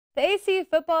The ACU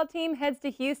football team heads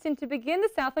to Houston to begin the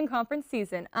Southland Conference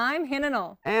season. I'm Hannah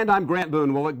Knoll. And I'm Grant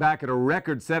Boone. We'll look back at a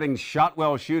record-setting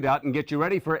Shotwell shootout and get you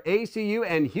ready for ACU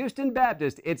and Houston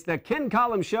Baptist. It's the Ken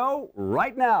Collums Show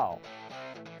right now.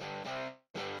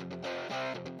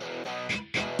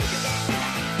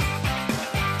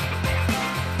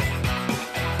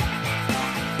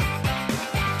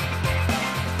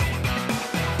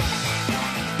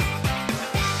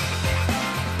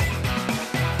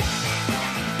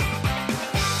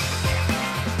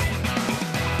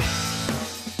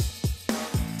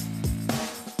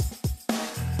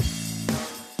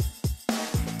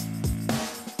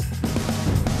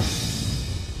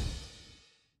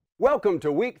 Welcome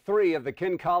to week 3 of the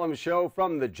Ken Collums Show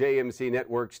from the JMC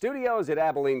Network studios at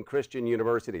Abilene Christian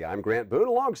University. I'm Grant Boone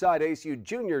alongside ACU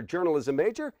junior journalism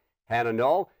major Hannah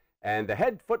Knoll and the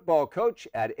head football coach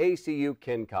at ACU,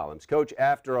 Ken Collums. Coach,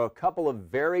 after a couple of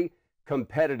very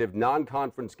competitive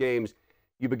non-conference games,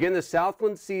 you begin the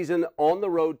Southland season on the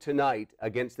road tonight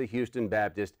against the Houston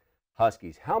Baptist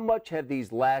Huskies. How much have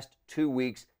these last 2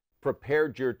 weeks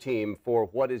prepared your team for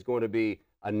what is going to be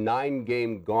a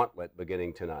 9-game gauntlet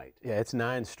beginning tonight? Yeah, it's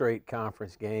 9 straight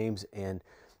conference games, and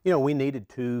you know we needed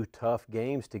 2 tough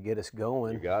games to get us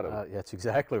going. You got them. That's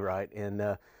exactly right, and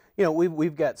you know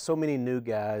we've got so many new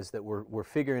guys that we're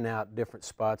figuring out different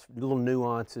spots, little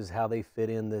nuances, how they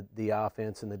fit in the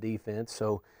offense and the defense.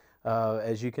 So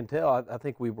as you can tell, I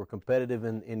think we were competitive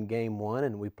in game 1,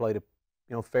 and we played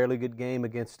a fairly good game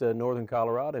against Northern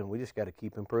Colorado, and we just got to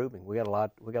keep improving. We got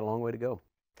a long way to go.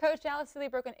 Coach, Dallas Seeley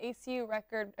broke an ACU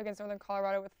record against Northern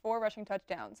Colorado with 4 rushing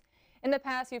touchdowns. In the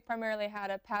past, you've primarily had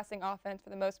a passing offense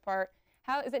for the most part.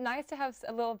 Is it nice to have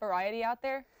a little variety out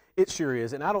there? It sure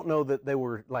is, and I don't know that they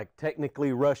were like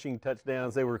technically rushing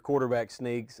touchdowns. They were quarterback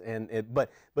sneaks, but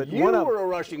you were a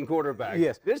rushing quarterback.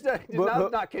 Yes, this is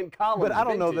not Ken Collums. But I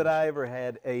don't know vintage. that I ever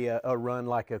had a run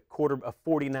like a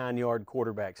 49-yard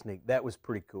quarterback sneak. That was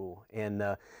pretty cool. And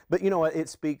but you know what? It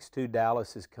speaks to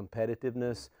Dallas's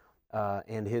competitiveness.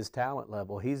 And his talent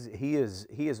level. He is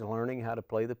learning how to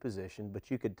play the position,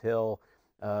 but you could tell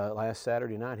last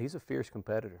Saturday night he's a fierce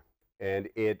competitor. And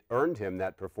it earned him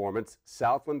that performance,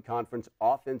 Southland Conference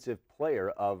Offensive Player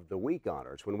of the Week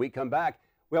honors. When we come back,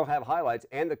 we'll have highlights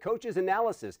and the coach's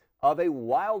analysis of a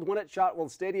wild win at Shotwell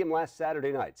Stadium last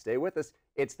Saturday night. Stay with us.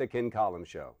 It's the Ken Collums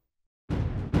Show.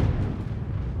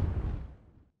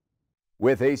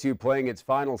 With ACU playing its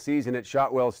final season at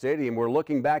Shotwell Stadium, we're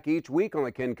looking back each week on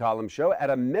the Ken Collums Show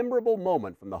at a memorable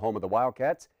moment from the home of the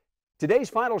Wildcats. Today's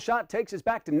final shot takes us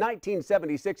back to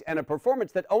 1976 and a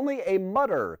performance that only a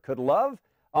mudder could love.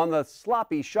 On the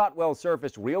sloppy Shotwell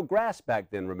surface, real grass back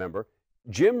then, remember.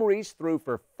 Jim Reese threw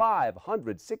for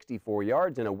 564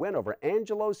 yards in a win over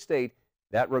Angelo State.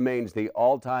 That remains the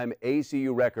all-time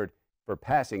ACU record for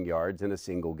passing yards in a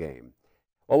single game.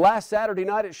 Well, last Saturday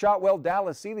night at Shotwell,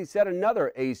 Dallas Seeley set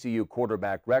another ACU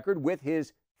quarterback record with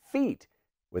his feet.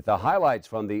 With the highlights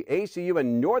from the ACU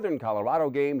and Northern Colorado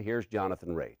game, here's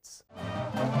Jonathan Rates.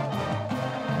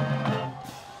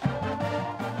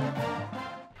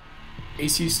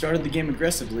 ACU started the game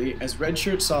aggressively as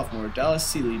redshirt sophomore Dallas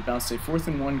Seeley bounced a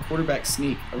 4th-and-1 quarterback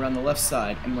sneak around the left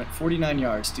side and went 49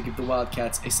 yards to give the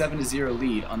Wildcats a 7-0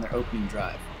 lead on their opening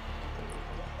drive.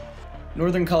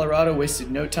 Northern Colorado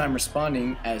wasted no time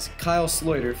responding as Kyle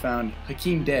Sloiter found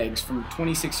Hakeem Deggs from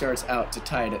 26 yards out to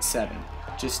tie it at 7,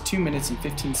 just 2 minutes and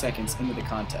 15 seconds into the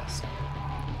contest.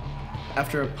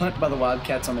 After a punt by the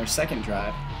Wildcats on their second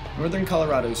drive, Northern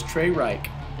Colorado's Trey Reich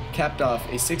capped off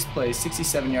a 6-play,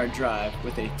 67-yard drive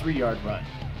with a 3-yard run.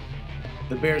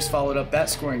 The Bears followed up that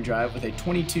scoring drive with a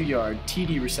 22-yard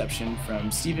TD reception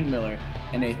from Stephen Miller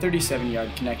and a 37-yard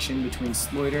connection between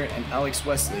Sloiter and Alex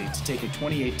Wesley to take a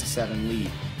 28-7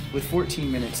 lead, with 14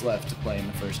 minutes left to play in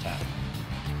the first half.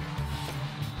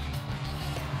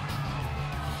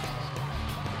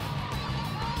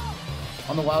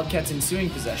 On the Wildcats' ensuing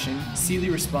possession, Seeley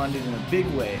responded in a big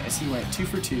way as he went 2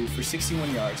 for 2 for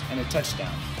 61 yards and a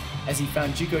touchdown, as he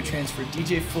found JUCO transfer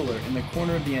DJ Fuller in the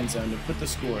corner of the end zone to put the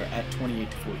score at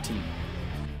 28-14.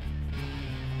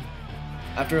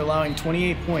 After allowing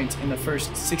 28 points in the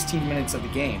first 16 minutes of the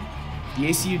game, the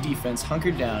ACU defense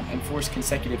hunkered down and forced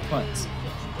consecutive punts.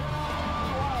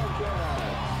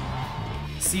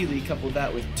 Seeley coupled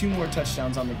that with 2 more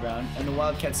touchdowns on the ground, and the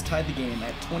Wildcats tied the game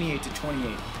at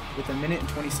 28-28 with 1 minute and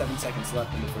 27 seconds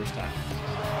left in the first half.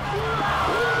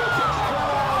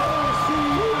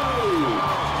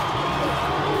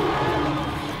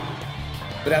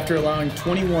 But after allowing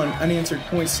 21 unanswered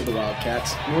points to the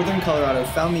Wildcats, Northern Colorado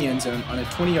found the end zone on a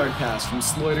 20-yard pass from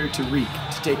Sloiter to Reek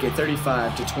to take a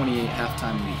 35-28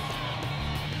 halftime lead.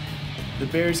 The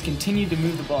Bears continued to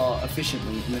move the ball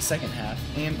efficiently in the second half,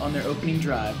 and on their opening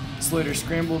drive, Sloiter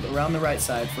scrambled around the right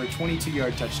side for a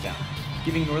 22-yard touchdown,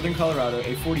 giving Northern Colorado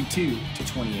a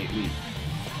 42-28 lead.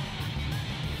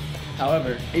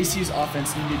 However, ACU's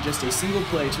offense needed just a single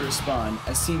play to respond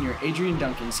as senior Adrian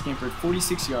Duncan scampered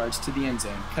 46 yards to the end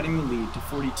zone, cutting the lead to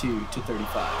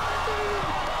 42-35.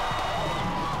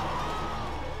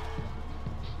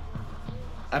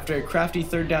 After a crafty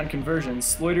third down conversion,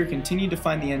 Sloiter continued to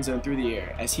find the end zone through the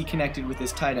air as he connected with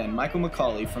his tight end Michael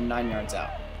McCauley from 9 yards out.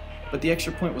 But the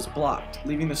extra point was blocked,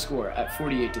 leaving the score at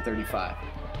 48-35.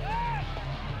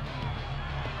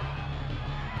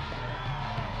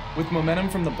 With momentum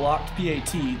from the blocked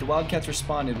PAT, the Wildcats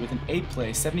responded with an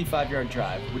 8-play, 75-yard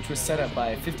drive, which was set up by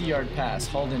a 50-yard pass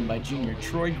hauled in by junior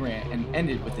Troy Grant and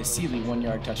ended with a Seeley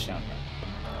 1-yard touchdown run.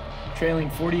 Trailing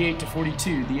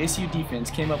 48-42, the ACU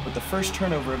defense came up with the first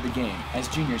turnover of the game as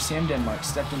junior Sam Denmark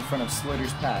stepped in front of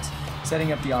Sloiter's pass,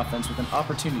 setting up the offense with an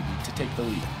opportunity to take the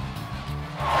lead.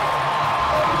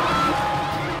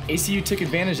 ACU took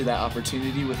advantage of that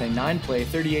opportunity with a 9-play,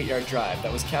 38-yard drive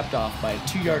that was capped off by a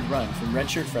 2-yard run from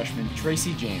redshirt freshman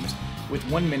Tracy James with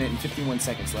 1 minute and 51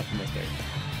 seconds left in the third.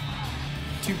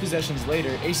 2 possessions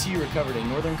later, ACU recovered a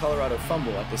Northern Colorado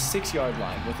fumble at the 6-yard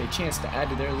line with a chance to add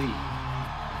to their lead.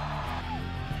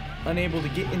 Unable to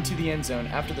get into the end zone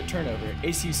after the turnover,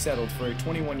 ACU settled for a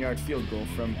 21-yard field goal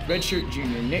from redshirt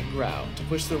junior Nick Grau to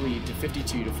push the lead to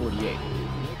 52-48.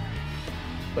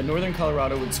 But Northern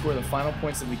Colorado would score the final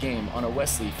points of the game on a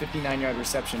Wesley 59-yard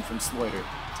reception from Sloiter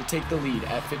to take the lead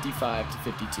at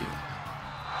 55-52.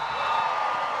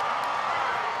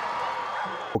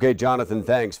 Okay, Jonathan,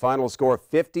 thanks. Final score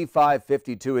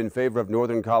 55-52 in favor of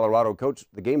Northern Colorado. Coach,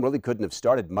 the game really couldn't have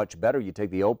started much better. You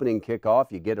take the opening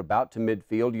kickoff, you get about to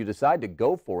midfield, you decide to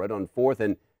go for it on 4th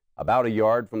and about a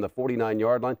yard from the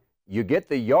 49-yard line. You get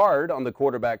the yard on the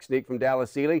quarterback sneak from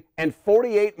Dallas Seeley and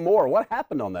 48 more. What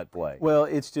happened on that play? Well,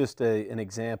 it's just an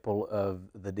example of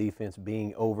the defense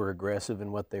being over-aggressive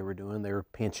in what they were doing. They were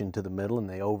pinching to the middle and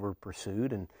they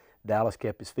over-pursued, and Dallas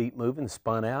kept his feet moving,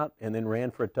 spun out, and then ran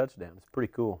for a touchdown. It's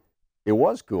pretty cool. It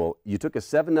was cool. You took a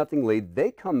 7-0 lead. They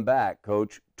come back,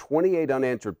 Coach, 28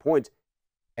 unanswered points,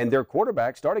 and their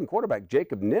quarterback, starting quarterback,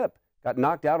 Jacob Knipp, got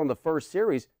knocked out on the first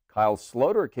series. Kyle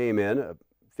Sloiter came in, a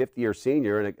 50-year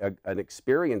senior and an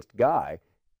experienced guy,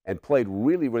 and played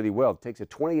really, really well. It takes a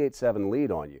 28-7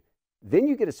 lead on you. Then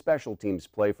you get a special teams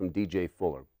play from DJ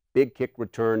Fuller. Big kick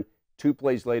return. 2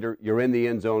 plays later, you're in the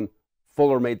end zone.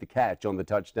 Fuller made the catch on the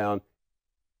touchdown.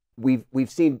 We've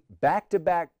seen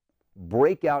back-to-back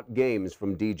breakout games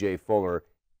from DJ Fuller.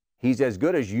 He's as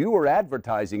good as you were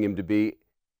advertising him to be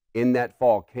in that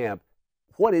fall camp.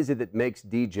 What is it that makes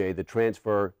DJ, the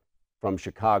transfer from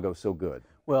Chicago, so good?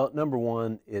 Well, number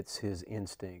one, it's his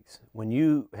instincts. When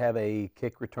you have a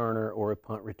kick returner or a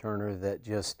punt returner that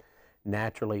just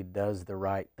naturally does the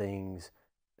right things,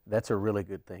 that's a really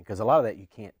good thing, because a lot of that you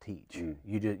can't teach.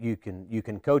 You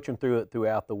can coach them through it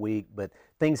throughout the week, but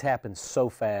things happen so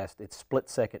fast. It's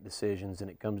split-second decisions,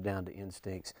 and it comes down to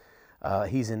instincts.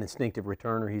 He's an instinctive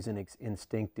returner. He's an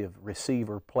instinctive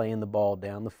receiver playing the ball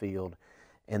down the field,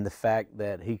 and the fact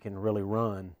that he can really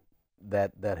run,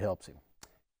 that helps him.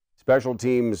 Special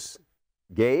teams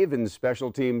gave and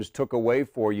special teams took away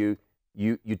for you.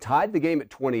 You tied the game at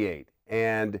 28,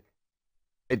 and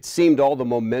it seemed all the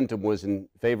momentum was in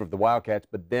favor of the Wildcats,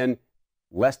 but then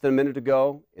less than a minute to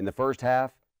go in the first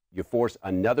half, you force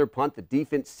another punt. The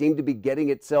defense seemed to be getting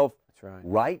itself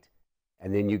right,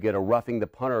 and then you get a roughing the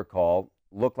punter call.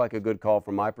 Looked like a good call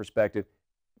from my perspective.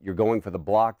 You're going for the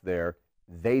block there.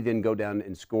 They then go down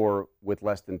and score with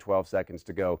less than 12 seconds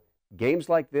to go. Games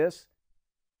like this,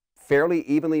 fairly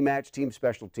evenly matched team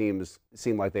special teams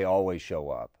seem like they always show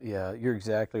up. Yeah, you're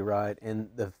exactly right. And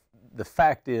the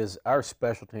fact is, our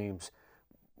special teams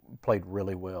played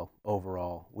really well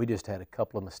overall. We just had a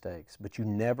couple of mistakes, but you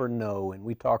never know, and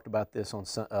we talked about this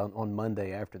on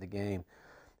Monday after the game,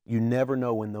 you never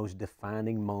know when those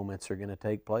defining moments are going to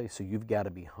take place, so you've got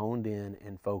to be honed in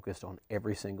and focused on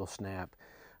every single snap.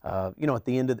 You know, at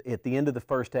the end of the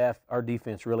first half, our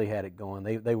defense really had it going.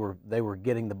 They were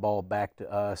getting the ball back to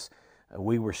us.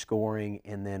 We were scoring,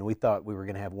 and then we thought we were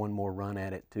going to have one more run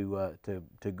at it to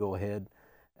go ahead.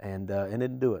 And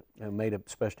didn't do it. It made a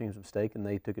special teams mistake, and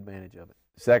they took advantage of it.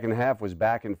 Second half was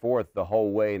back and forth the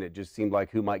whole way, and it just seemed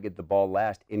like who might get the ball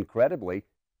last. Incredibly,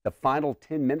 the final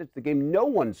 10 minutes of the game, no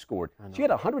one scored. She had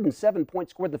 107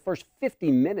 points scored the first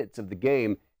 50 minutes of the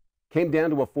game. Came down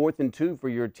to a 4th and 2 for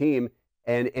your team,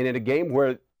 and in a game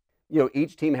where, you know,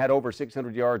 each team had over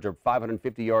 600 yards or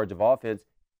 550 yards of offense,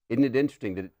 Isn't it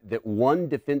interesting that one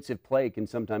defensive play can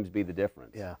sometimes be the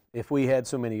difference? Yeah. If we had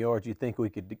so many yards, you'd think we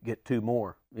could get 2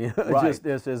 more. You know, Right.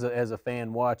 just as a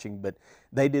fan watching. But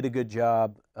they did a good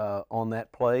job on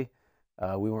that play.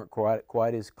 We weren't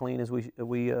quite as clean as we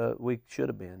should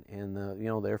have been, and you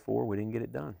know, therefore we didn't get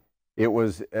it done. It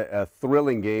was a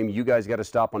thrilling game. You guys got to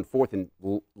stop on 4th and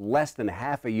less than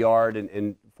half a yard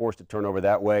and forced a turnover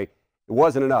that way. It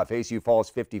wasn't enough. ASU falls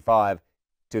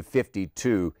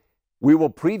 55-52. We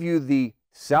will preview the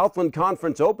Southland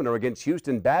Conference opener against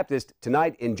Houston Baptist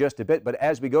tonight in just a bit. But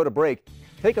as we go to break,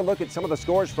 take a look at some of the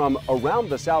scores from around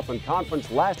the Southland Conference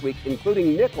last week,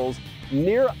 including Nichols'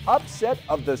 near upset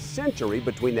of the century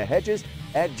between the Hedges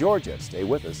at Georgia. Stay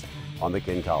with us on the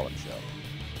Ken Collums Show.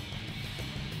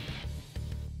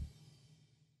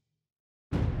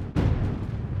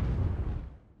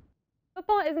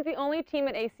 Football isn't the only team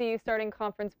at ACU starting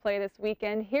conference play this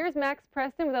weekend. Here's Max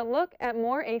Preston with a look at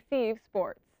more ACU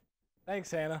sports.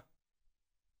 Thanks, Hannah.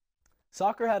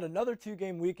 Soccer had another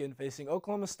 2-game weekend, facing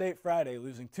Oklahoma State Friday,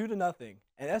 losing 2-0,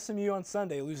 and SMU on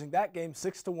Sunday, losing that game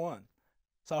 6-1.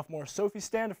 Sophomore Sophie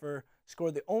Standifer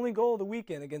scored the only goal of the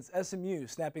weekend against SMU,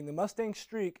 snapping the Mustang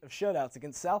streak of shutouts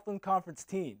against Southland Conference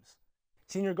teams.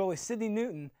 Senior goalie Sydney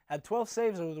Newton had 12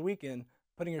 saves over the weekend,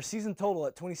 putting her season total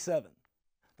at 27.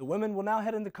 The women will now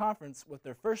head into conference with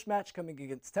their first match coming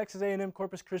against Texas A&M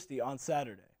Corpus Christi on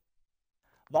Saturday.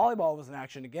 Volleyball was in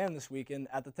action again this weekend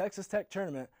at the Texas Tech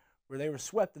tournament, where they were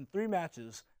swept in 3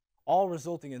 matches, all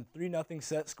resulting in 3-0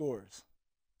 set scores.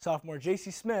 Sophomore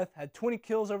J.C. Smith had 20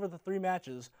 kills over the 3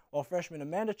 matches, while freshman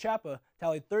Amanda Chapa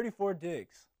tallied 34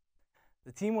 digs.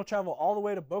 The team will travel all the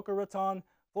way to Boca Raton,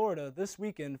 Florida this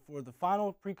weekend for the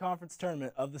final pre-conference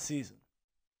tournament of the season.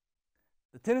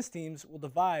 The tennis teams will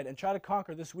divide and try to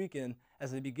conquer this weekend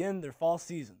as they begin their fall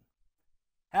season.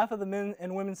 Half of the men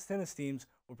and women's tennis teams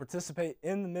will participate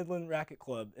in the Midland Racquet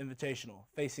Club Invitational,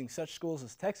 facing such schools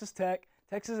as Texas Tech,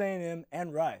 Texas A&M,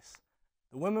 and Rice.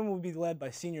 The women will be led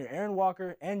by senior Aaron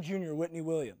Walker and junior Whitney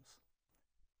Williams.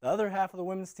 The other half of the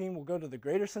women's team will go to the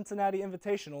Greater Cincinnati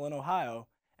Invitational in Ohio,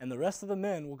 and the rest of the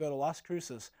men will go to Las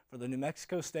Cruces for the New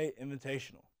Mexico State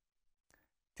Invitational.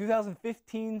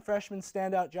 2015 freshman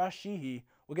standout Josh Sheehy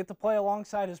will get to play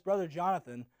alongside his brother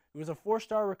Jonathan, who was a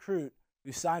 4-star recruit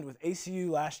who signed with ACU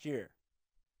last year.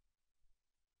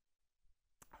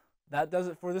 That does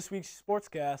it for this week's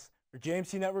Sportscast. For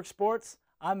JMC Network Sports,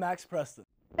 I'm Max Preston.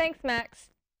 Thanks, Max.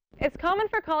 It's common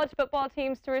for college football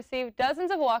teams to receive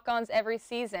dozens of walk-ons every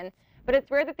season, but it's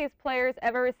rare that these players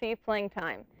ever receive playing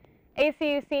time.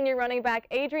 ACU senior running back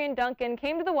Adrian Duncan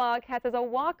came to the Wildcats as a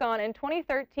walk-on in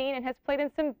 2013 and has played in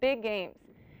some big games.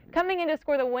 Coming in to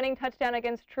score the winning touchdown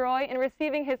against Troy and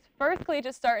receiving his first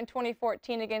collegiate start in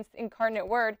 2014 against Incarnate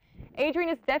Word, Adrian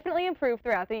has definitely improved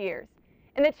throughout the years.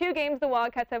 In the 2 games the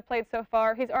Wildcats have played so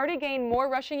far, he's already gained more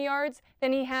rushing yards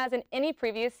than he has in any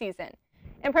previous season.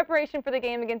 In preparation for the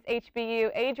game against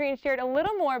HBU, Adrian shared a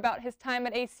little more about his time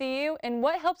at ACU and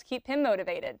what helps keep him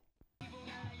motivated.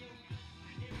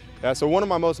 Yeah, so one of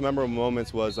my most memorable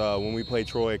moments was when we played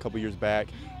Troy a couple years back.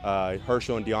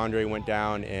 Herschel and DeAndre went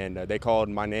down, and they called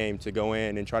my name to go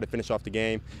in and try to finish off the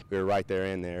game. We were right there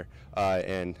in there,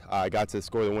 and I got to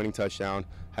score the winning touchdown.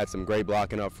 Had some great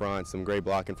blocking up front, some great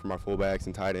blocking from our fullbacks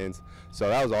and tight ends. So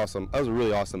that was awesome. That was a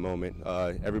really awesome moment.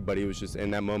 Everybody was just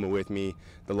in that moment with me.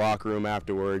 The locker room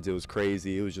afterwards, it was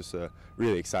crazy. It was just a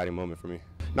really exciting moment for me.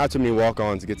 Not too many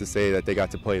walk-ons get to say that they got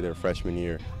to play their freshman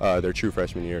year, their true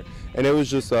freshman year. And it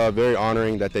was just very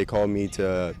honoring that they called me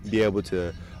to be able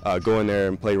to go in there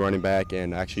and play running back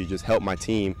and actually just help my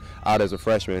team out as a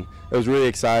freshman. It was really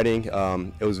exciting.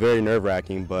 It was very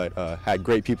nerve-wracking, but had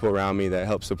great people around me that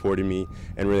helped supported me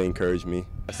and really encouraged me.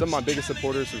 Some of my biggest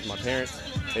supporters was my parents.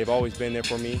 They've always been there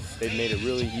for me. They've made it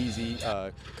really easy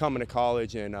coming to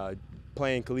college and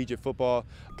playing collegiate football,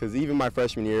 because even my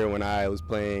freshman year when I was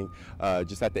playing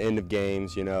just at the end of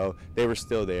games, you know, they were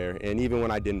still there. And even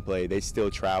when I didn't play, they still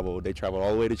traveled. They traveled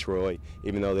all the way to Troy,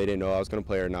 even though they didn't know I was going to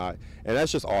play or not. And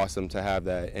that's just awesome to have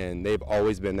that, and they've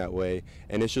always been that way.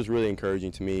 And it's just really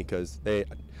encouraging to me, because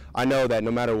I know that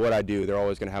no matter what I do, they're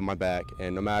always going to have my back,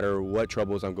 and no matter what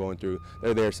troubles I'm going through,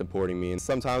 they're there supporting me. And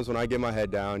sometimes when I get my head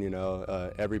down, you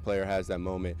know, every player has that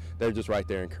moment. They're just right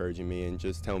there encouraging me and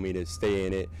just telling me to stay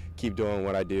in it, keep doing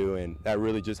what I do, and that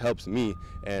really just helps me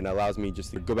and allows me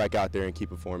just to go back out there and keep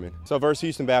performing. So versus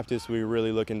Houston Baptist, we were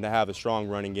really looking to have a strong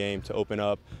running game to open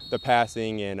up the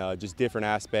passing and just different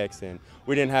aspects. And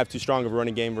we didn't have too strong of a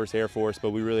running game versus Air Force, but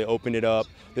we really opened it up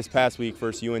this past week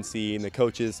versus UNC, and the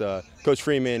coaches, Coach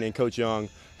Freeman and Coach Young,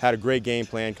 had a great game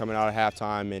plan coming out of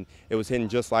halftime, and it was hitting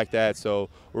just like that. So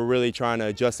we're really trying to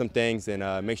adjust some things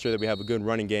and make sure that we have a good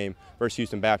running game versus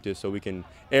Houston Baptist so we can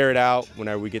air it out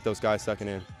whenever we get those guys sucking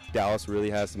in. Dallas really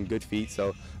has some good feet,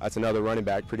 so that's another running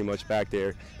back pretty much back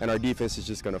there. And our defense is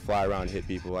just going to fly around and hit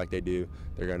people like they do.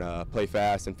 They're going to play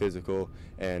fast and physical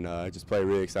and just play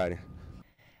really exciting.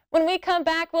 When we come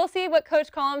back, we'll see what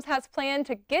Coach Collums has planned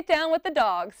to get down with the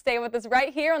dogs. Stay with us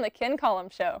right here on the Ken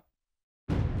Collums Show.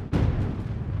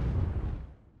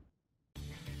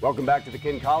 Welcome back to the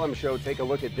Ken Collums Show. Take a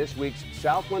look at this week's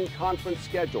Southland Conference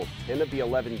schedule. 10 of the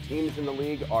 11 teams in the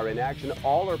league are in action.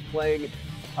 All are playing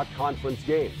a conference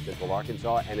game. Central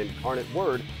Arkansas and Incarnate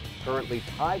Word currently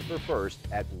tied for first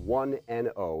at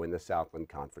 1-0 in the Southland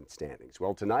Conference standings.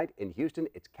 Well, tonight in Houston,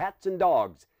 it's cats and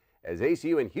dogs as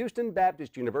ACU and Houston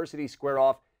Baptist University square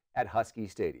off at Husky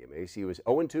Stadium. ACU is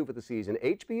 0-2 for the season.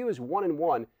 HBU is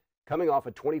 1-1, coming off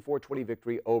a 24-20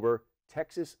 victory over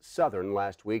Texas Southern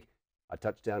last week. A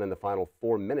touchdown in the final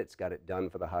 4 minutes got it done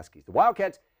for the Huskies. The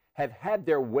Wildcats have had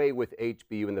their way with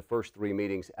HBU in the first 3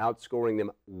 meetings, outscoring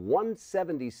them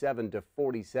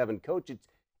 177-47. Coach,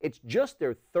 it's just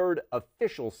their third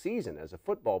official season as a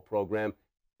football program,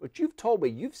 but you've told me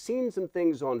you've seen some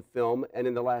things on film and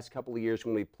in the last couple of years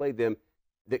when we played them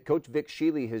that Coach Vic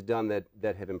Shealy has done that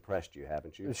have impressed you,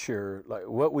 haven't you? Sure. Like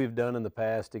what we've done in the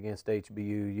past against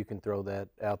HBU, you can throw that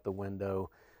out the window.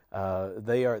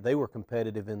 They were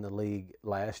competitive in the league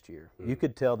last year. You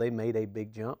could tell they made a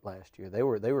big jump last year. They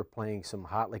were playing some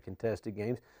hotly contested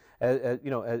games.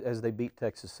 As they beat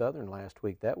Texas Southern last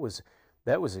week, that was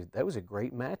a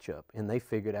great matchup, and they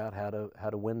figured out how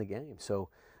to win the game. So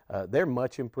they're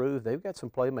much improved. They've got some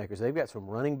playmakers. They've got some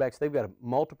running backs. They've got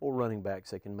multiple running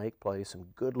backs that can make plays. Some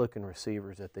good-looking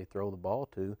receivers that they throw the ball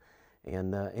to,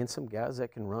 and some guys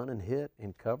that can run and hit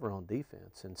and cover on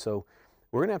defense. And so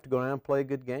we're going to have to go down and play a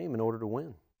good game in order to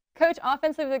win. Coach,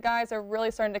 offensively, the guys are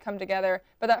really starting to come together,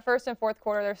 but that first and fourth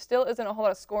quarter, there still isn't a whole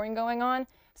lot of scoring going on.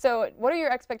 So what are your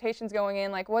expectations going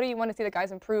in? Like, what do you want to see the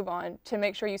guys improve on to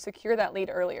make sure you secure that lead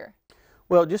earlier?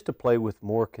 Well, just to play with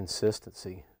more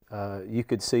consistency. You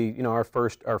could see, our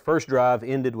first drive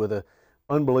ended with an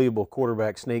unbelievable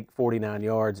quarterback sneak, 49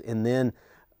 yards, and then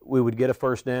we would get a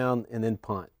first down and then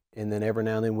punt. And then every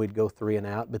now and then we'd go 3 and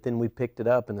out, but then we picked it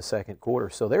up in the second quarter.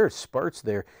 So there are spurts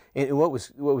there. And what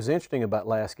was interesting about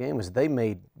last game was they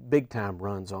made big-time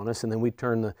runs on us, and then we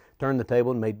turned the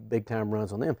table and made big-time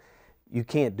runs on them. You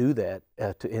can't do that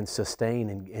and sustain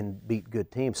and beat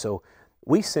good teams. So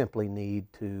we simply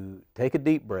need to take a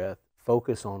deep breath,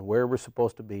 focus on where we're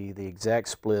supposed to be, the exact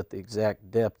split, the exact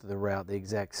depth of the route, the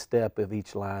exact step of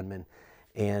each lineman.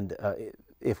 And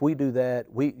if we do that,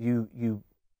 you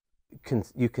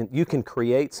can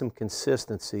create some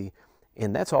consistency,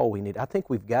 and that's all we need. I think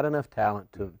we've got enough talent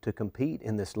to compete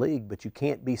in this league, but you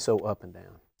can't be so up and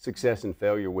down. Success and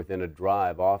failure within a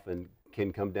drive often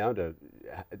can come down to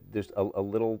just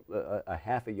a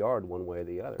half a yard one way or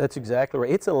the other. That's exactly right.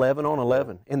 It's 11 on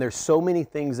 11, and there's so many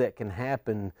things that can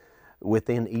happen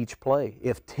within each play.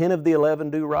 If 10 of the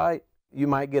 11 do right, you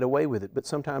might get away with it, but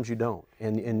sometimes you don't,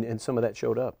 and some of that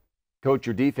showed up. Coach,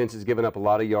 your defense has given up a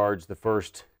lot of yards the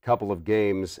first couple of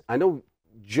games. I know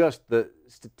just the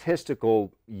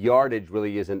statistical yardage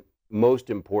really isn't most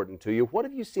important to you. What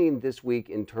have you seen this week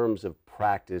in terms of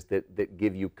practice that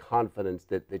give you confidence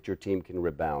that your team can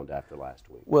rebound after last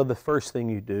week? Well, the first thing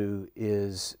you do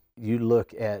is you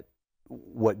look at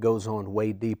what goes on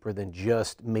way deeper than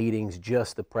just meetings,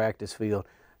 just the practice field.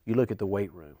 You look at the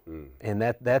weight room, and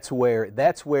that's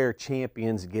where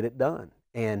champions get it done.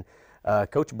 And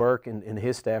Coach Burke and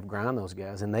his staff grind those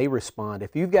guys, and they respond.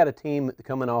 If you've got a team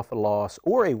coming off a loss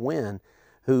or a win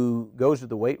who goes to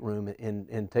the weight room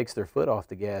and takes their foot off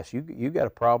the gas, you got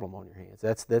a problem on your hands.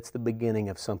 That's the beginning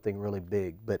of something really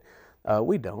big. But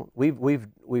we don't.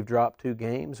 We've dropped 2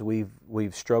 games.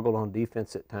 We've struggled on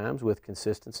defense at times with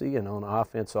consistency, and on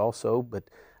offense also. But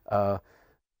our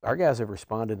guys have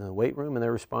responded in the weight room, and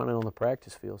they're responding on the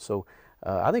practice field. So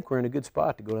I think we're in a good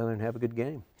spot to go down there and have a good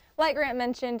game. Like Grant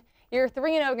mentioned, you're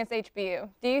 3-0 against HBU.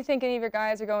 Do you think any of your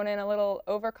guys are going in a little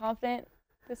overconfident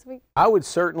this week? I would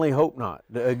certainly hope not.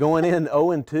 Going in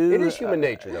 0-2. It is human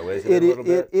nature, though, isn't it? A little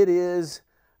bit? It is.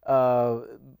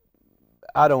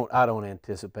 I don't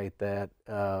anticipate that,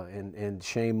 and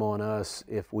shame on us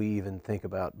if we even think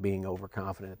about being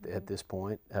overconfident at this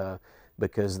point,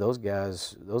 because those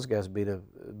guys beat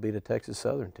a Texas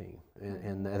Southern team,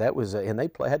 and that was and they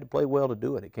had to play well to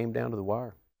do it. It came down to the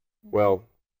wire. Well,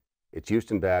 it's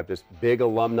Houston Baptist, big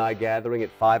alumni gathering at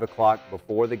 5 o'clock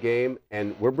before the game,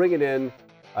 and we're bringing in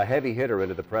a heavy hitter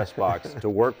into the press box to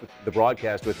work with the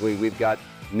broadcast with me. We've got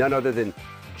none other than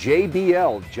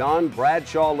JBL, John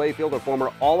Bradshaw Layfield, a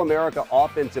former All-America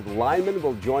offensive lineman,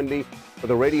 will join me for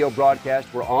the radio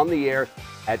broadcast. We're on the air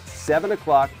at 7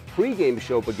 o'clock. Pre-game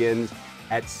show begins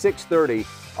at 6:30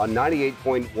 on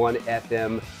 98.1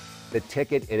 FM. The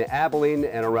Ticket in Abilene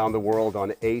and around the world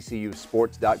on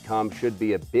ACUsports.com. Should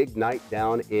be a big night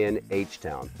down in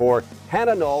H-Town. For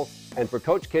Hannah Knoll and for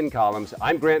Coach Ken Collums,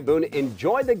 I'm Grant Boone.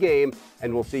 Enjoy the game,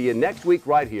 and we'll see you next week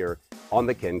right here on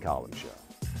The Ken Collums Show.